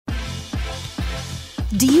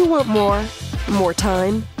Do you want more? More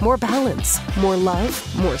time, more balance, more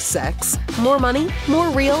love, more sex, more money, more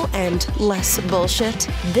real, and less bullshit?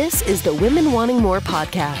 This is the Women Wanting More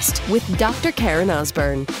podcast with Dr. Karen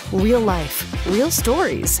Osborne. Real life, real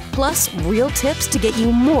stories, plus real tips to get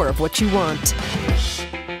you more of what you want.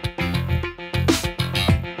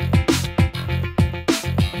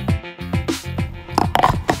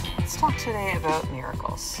 Let's talk today about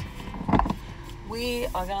miracles. We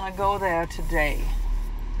are going to go there today.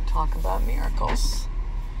 Talk about miracles.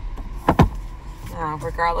 Now,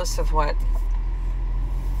 regardless of what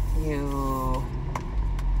you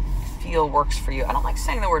feel works for you, I don't like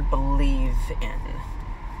saying the word believe in,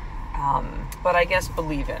 but I guess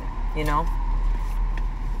believe in, you know?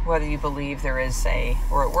 Whether you believe there is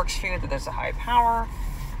or it works for you, that there's a high power.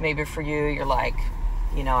 Maybe for you, you're like,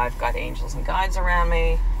 you know, I've got angels and guides around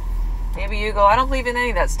me. Maybe you go, I don't believe in any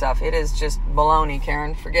of that stuff. It is just baloney,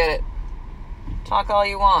 Karen. Forget it. Talk all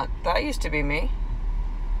you want. That used to be me.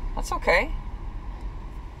 That's okay.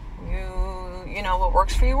 You know, what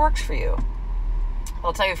works for you works for you.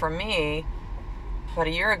 I'll tell you, for me, about a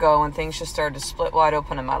year ago, when things just started to split wide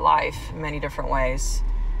open in my life in many different ways,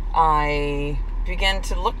 I began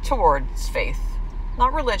to look towards faith.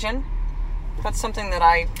 Not religion. That's something that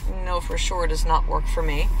I know for sure does not work for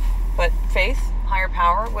me. But faith, higher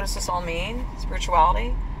power, what does this all mean?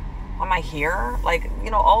 Spirituality. Am I here? Like, you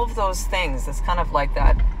know, all of those things. It's kind of like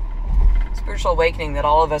that spiritual awakening that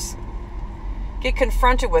all of us get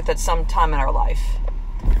confronted with at some time in our life.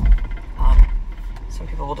 Some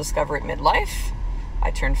people will discover it midlife. I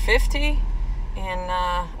turned 50 in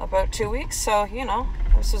about 2 weeks. So, you know,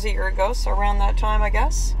 this was a year ago. So around that time, I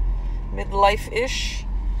guess. Midlife-ish.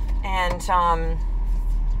 And,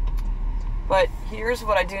 but here's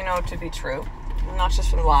what I do know to be true. Not just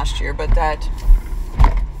from last year, but that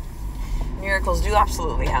miracles do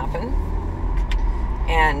absolutely happen,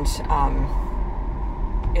 and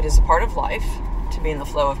it is a part of life to be in the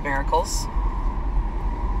flow of miracles.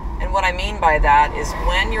 And what I mean by that is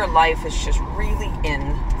when your life is just really in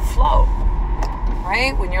flow,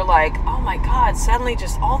 right? When you're like, oh my God, suddenly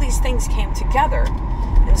just all these things came together.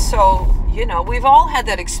 And so, you know, we've all had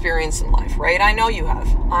that experience in life, right? I know you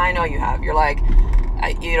have. You're like,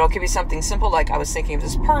 you know, it could be something simple like I was thinking of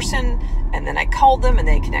this person, and then I called them and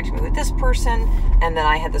they connected me with this person, and then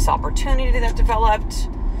I had this opportunity that developed,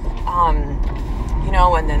 you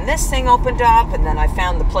know, and then this thing opened up, and then I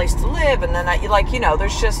found the place to live, and then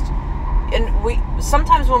there's just, and we,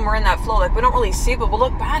 sometimes when we're in that flow, like we don't really see it, but we'll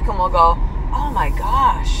look back and we'll go, oh my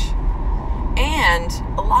gosh. And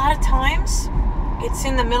a lot of times, it's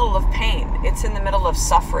in the middle of pain. It's in the middle of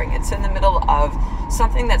suffering. It's in the middle of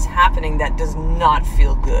something that's happening that does not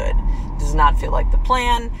feel good. Does not feel like the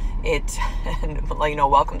plan.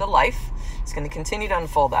 Welcome to life. It's going to continue to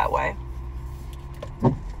unfold that way.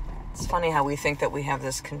 It's funny how we think that we have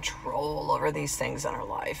this control over these things in our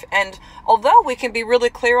life. And although we can be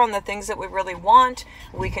really clear on the things that we really want,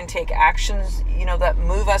 we can take actions, you know, that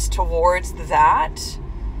move us towards that.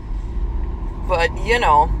 But, you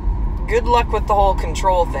know, good luck with the whole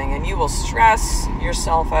control thing, and you will stress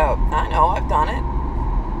yourself out. I know, I've done it.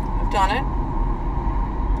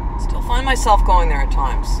 Still find myself going there at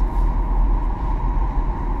times.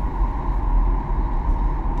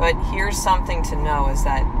 But here's something to know, is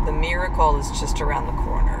that the miracle is just around the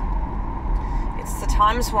corner. It's the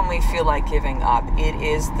times when we feel like giving up. It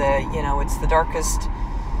is it's the darkest.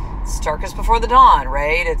 It's darkest before the dawn,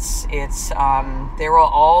 right? There will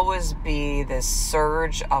always be this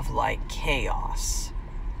surge of like chaos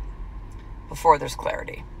before there's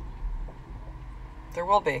clarity. There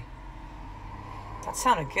will be. That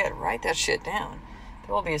sounded good. Write that shit down.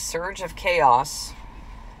 There will be a surge of chaos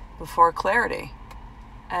before clarity.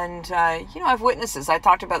 And, I've witnessed this. I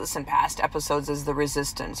talked about this in past episodes as the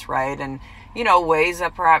resistance, right? And, ways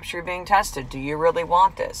that perhaps you're being tested. Do you really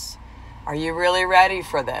want this? Are you really ready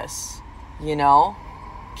for this?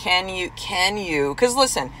 Can you? Because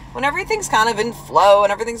listen, when everything's kind of in flow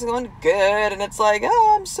and everything's going good and it's like,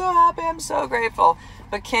 oh, I'm so happy, I'm so grateful.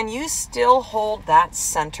 But can you still hold that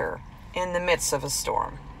center in the midst of a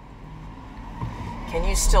storm? Can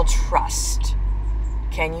you still trust?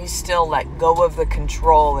 Can you still let go of the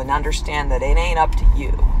control and understand that it ain't up to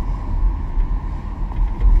you?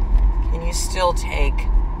 Can you still take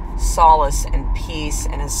solace and peace,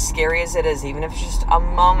 and as scary as it is, even if it's just a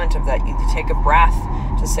moment of that, you take a breath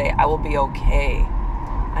to say, I will be okay.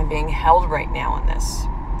 I'm being held right now in this.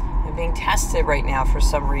 I'm being tested right now for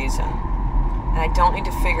some reason. And I don't need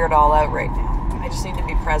to figure it all out right now. I just need to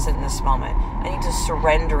be present in this moment. I need to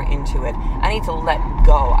surrender into it. I need to let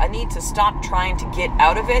go. I need to stop trying to get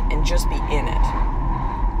out of it and just be in it.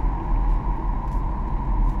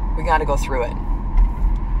 We got to go through it.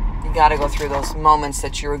 You got to go through those moments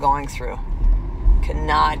that you were going through.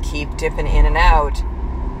 Cannot keep dipping in and out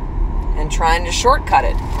and trying to shortcut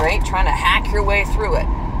it, right? Trying to hack your way through it.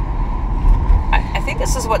 I think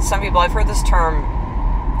this is what some people, I've heard this term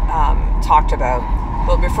talked about.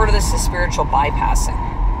 We'll refer to this as spiritual bypassing.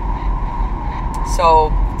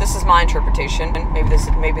 So this is my interpretation, and maybe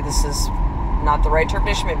this is not the right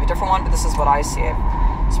interpretation, maybe a different one, but this is what I see it.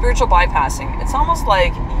 Spiritual bypassing. It's almost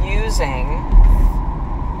like using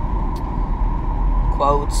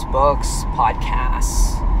quotes, books,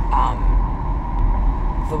 podcasts,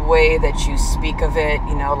 the way that you speak of it,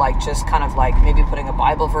 you know, like just kind of like maybe putting a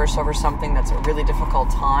Bible verse over something that's a really difficult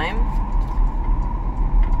time.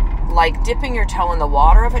 Like dipping your toe in the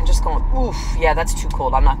water of it and just going, oof, yeah, that's too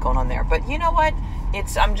cold. I'm not going on there. But you know what?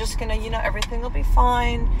 I'm just going to, you know, everything will be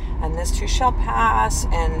fine. And this too shall pass.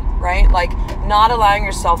 And, right? Like not allowing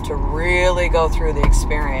yourself to really go through the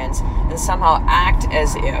experience and somehow act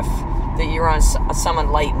as if that you're on some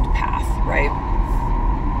enlightened path, right?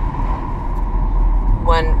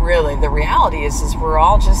 When really the reality is we're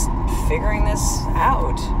all just figuring this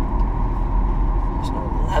out. There's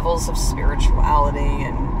no levels of spirituality,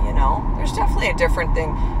 and you know, there's definitely a different thing.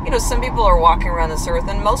 You know, some people are walking around this earth,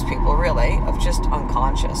 and most people really, of just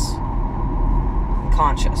unconscious.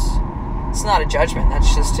 Unconscious. It's not a judgment.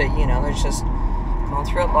 That's just a, you know, they're just going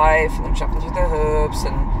through life, and they're jumping through the hoops,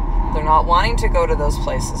 and they're not wanting to go to those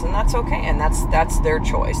places, and that's okay, and that's their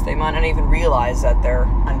choice. They might not even realize that they're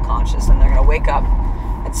unconscious, and they're going to wake up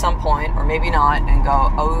at some point, or maybe not, and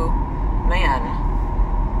go, oh man,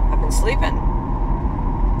 I've been sleeping.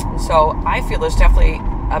 And so I feel there's definitely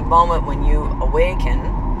a moment when you awaken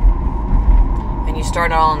and you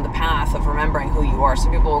start on the path of remembering who you are.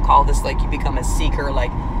 Some people will call this like you become a seeker,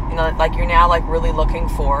 like, you know, like you're now like really looking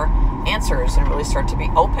for answers and really start to be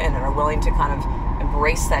open and are willing to kind of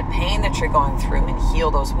embrace that pain that you're going through and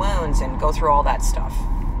heal those wounds and go through all that stuff.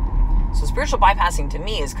 So spiritual bypassing to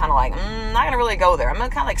me is kind of like, I'm not going to really go there. I'm going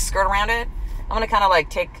to kind of like skirt around it. I'm going to kind of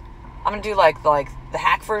like I'm going to do like the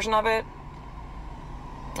hack version of it.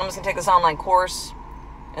 I'm just going to take this online course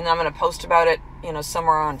and then I'm going to post about it, you know,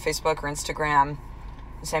 somewhere on Facebook or Instagram.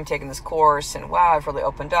 And say I'm taking this course and wow, I've really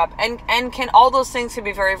opened up. And can all those things can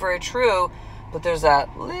be very, very true, but there's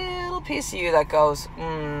that little piece of you that goes,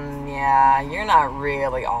 yeah, you're not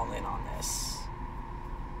really all in on this.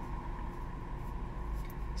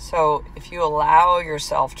 So if you allow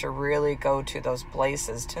yourself to really go to those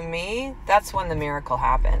places, to me, that's when the miracle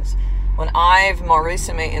happens. When I've more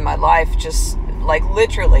recently in my life just like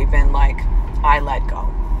literally been like, I let go.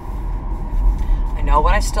 I know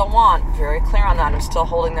what I still want, very clear on that. I'm still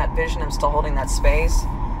holding that vision, I'm still holding that space,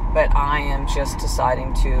 but I am just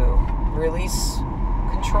deciding to release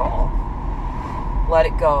control. Let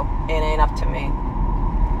it go. It ain't up to me.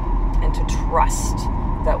 And to trust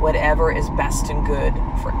that whatever is best and good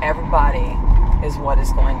for everybody is what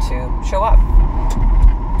is going to show up.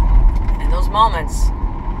 And those moments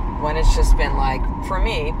when it's just been like, for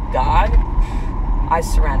me, God, I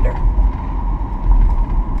surrender.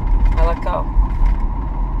 I let go.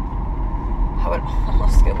 I would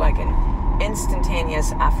almost get like an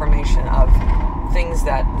instantaneous affirmation of things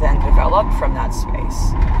that then developed from that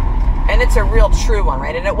space. And it's a real true one,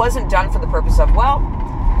 right? And it wasn't done for the purpose of, well,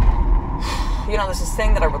 you know, there's this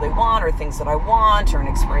thing that I really want, or things that I want, or an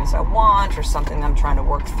experience I want, or something I'm trying to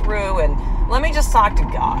work through, and let me just talk to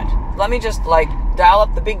God. Let me just like dial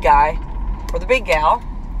up the big guy or the big gal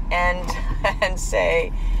and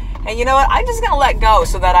say, hey, you know what? I'm just going to let go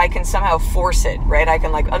so that I can somehow force it, right? I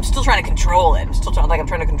can I'm still trying to control it. I'm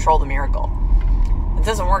trying to control the miracle. It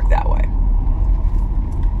doesn't work that way.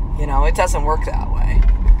 You know, it doesn't work that way.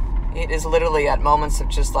 It is literally at moments of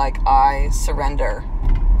just like, I surrender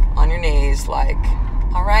on your knees, like,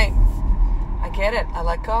 all right, I get it. I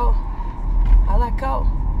let go. I let go.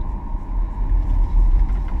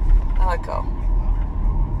 I let go.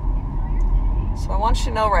 So I want you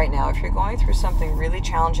to know right now, if you're going through something really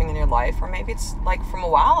challenging in your life, or maybe it's like from a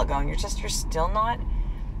while ago and you're still not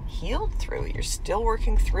healed through it. You're still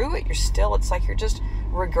working through it. It's like you're just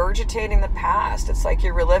regurgitating the past. It's like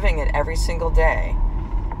you're reliving it every single day,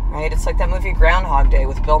 right? It's like that movie Groundhog Day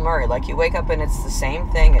with Bill Murray. Like you wake up and it's the same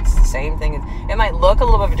thing. It's the same thing. It might look a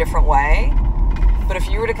little bit of a different way, but if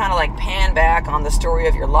you were to kind of like pan back on the story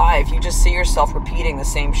of your life, you just see yourself repeating the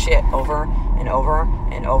same shit over and over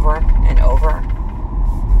and over and over.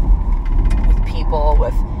 With people,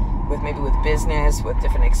 with maybe with business, with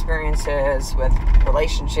different experiences, with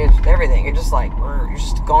relationships, with everything. You're just like, you're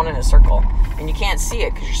just going in a circle. And you can't see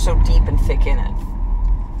it because you're so deep and thick in it.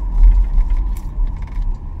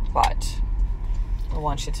 But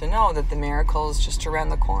want you to know that the miracle is just around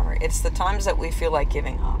the corner. It's the times that we feel like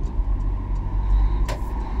giving up.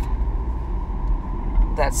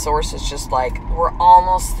 That source is just like, we're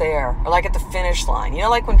almost there. Or like at the finish line. You know,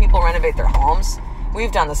 like when people renovate their homes?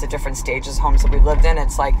 We've done this at different stages, homes that we've lived in.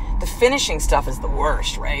 It's like the finishing stuff is the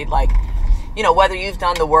worst, right? Like, you know, whether you've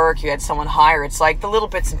done the work, you had someone hire, it's like the little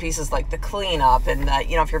bits and pieces, like the cleanup and,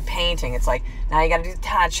 you know, if you're painting, it's like, now you got to do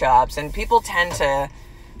touch-ups. And people tend to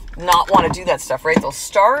not want to do that stuff, right? They'll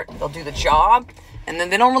start, they'll do the job, and then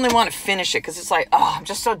they don't really want to finish it because it's like, oh, I'm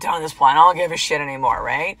just so done with this plan. I don't give a shit anymore,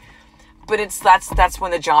 right? But that's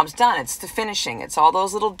when the job's done. It's the finishing. It's all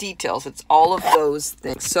those little details. It's all of those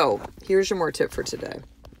things. So here's your more tip for today.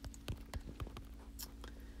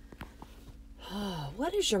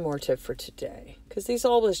 What is your more tip for today? Because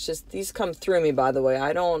these come through me, by the way.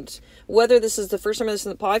 Whether this is the first time I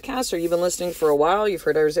listen to the podcast or you've been listening for a while, you've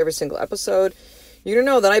heard every single episode, you don't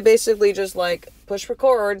know that I basically just like push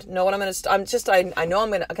record, know what I'm going to, I know I'm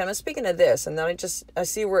going to, okay, I'm speaking to this, and then I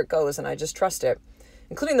see where it goes and I just trust it.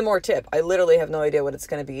 Including the more tip. I literally have no idea what it's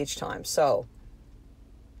going to be each time. So,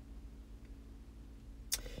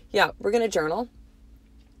 yeah, we're going to journal.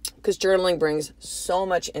 Because journaling brings so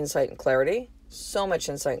much insight and clarity. So much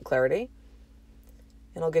insight and clarity.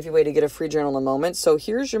 And I'll give you a way to get a free journal in a moment. So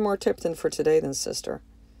here's your more tip for today then, sister.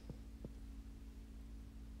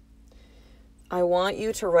 I want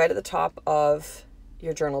you to write at the top of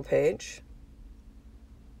your journal page,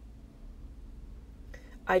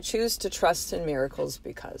 I choose to trust in miracles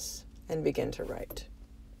because, and begin to write.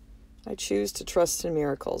 I choose to trust in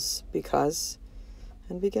miracles because,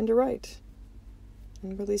 and begin to write.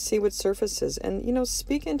 And really see what surfaces. And, you know,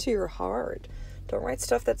 speak into your heart. Don't write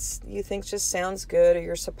stuff you think just sounds good or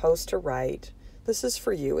you're supposed to write. This is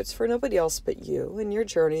for you. It's for nobody else but you in your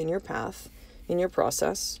journey, in your path, in your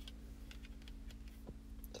process.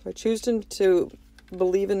 So I choose to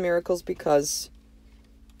believe in miracles because,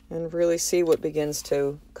 and really see what begins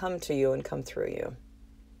to come to you and come through you.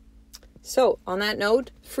 So, on that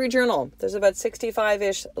note, free journal. There's about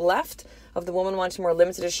 65-ish left of the Woman Wanting More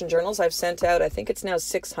limited edition journals. I've sent out, I think it's now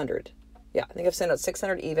 600. Yeah, I think I've sent out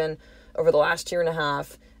 600 even over the last year and a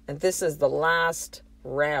half. And this is the last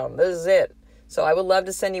round. This is it. So I would love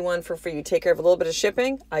to send you one for free. You take care of a little bit of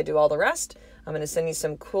shipping. I do all the rest. I'm going to send you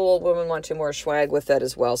some cool Women Wanting More swag with that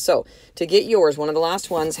as well. So to get yours, one of the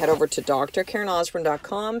last ones, head over to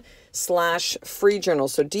drkarenosburn.com/free journal.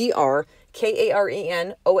 So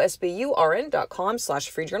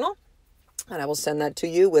drkarenosburn.com/free journal. And I will send that to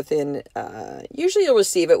you within, usually you'll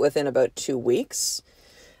receive it within about 2 weeks.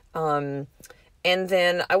 And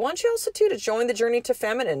then I want you also to join the Journey to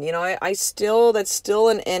Feminine. You know, that's still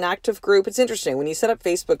an active group. It's interesting when you set up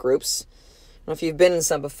Facebook groups. I don't know if you've been in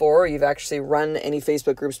some before or you've actually run any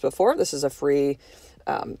Facebook groups before. This is a free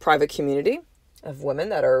private community of women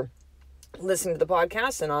that are listening to the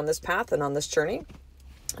podcast and on this path and on this journey.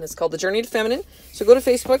 And it's called the Journey to Feminine. So go to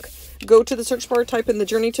Facebook, go to the search bar, type in the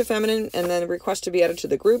Journey to Feminine, and then request to be added to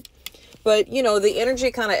the group. But, you know, the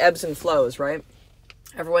energy kind of ebbs and flows, right?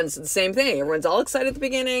 Everyone's the same thing. Everyone's all excited at the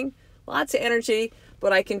beginning, lots of energy,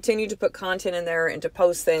 but I continue to put content in there and to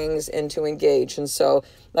post things and to engage. And so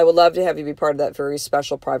I would love to have you be part of that very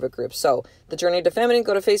special private group. So the Journey to Feminine,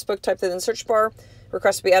 go to Facebook, type that in the search bar,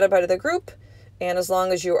 request to be added by the group. And as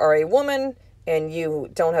long as you are a woman and you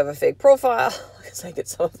don't have a fake profile, because I get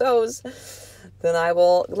some of those, then I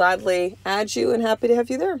will gladly add you and happy to have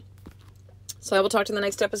you there. So I will talk to you in the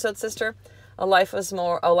next episode, sister. A life of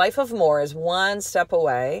more is one step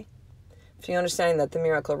away. If you understand that the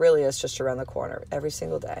miracle really is just around the corner every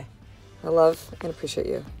single day. I love and appreciate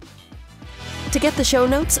you. To get the show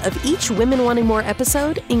notes of each Women Wanting More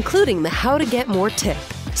episode, including the How to Get More tip,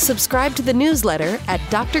 subscribe to the newsletter at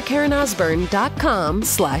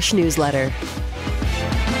drkarenosburn.com/newsletter.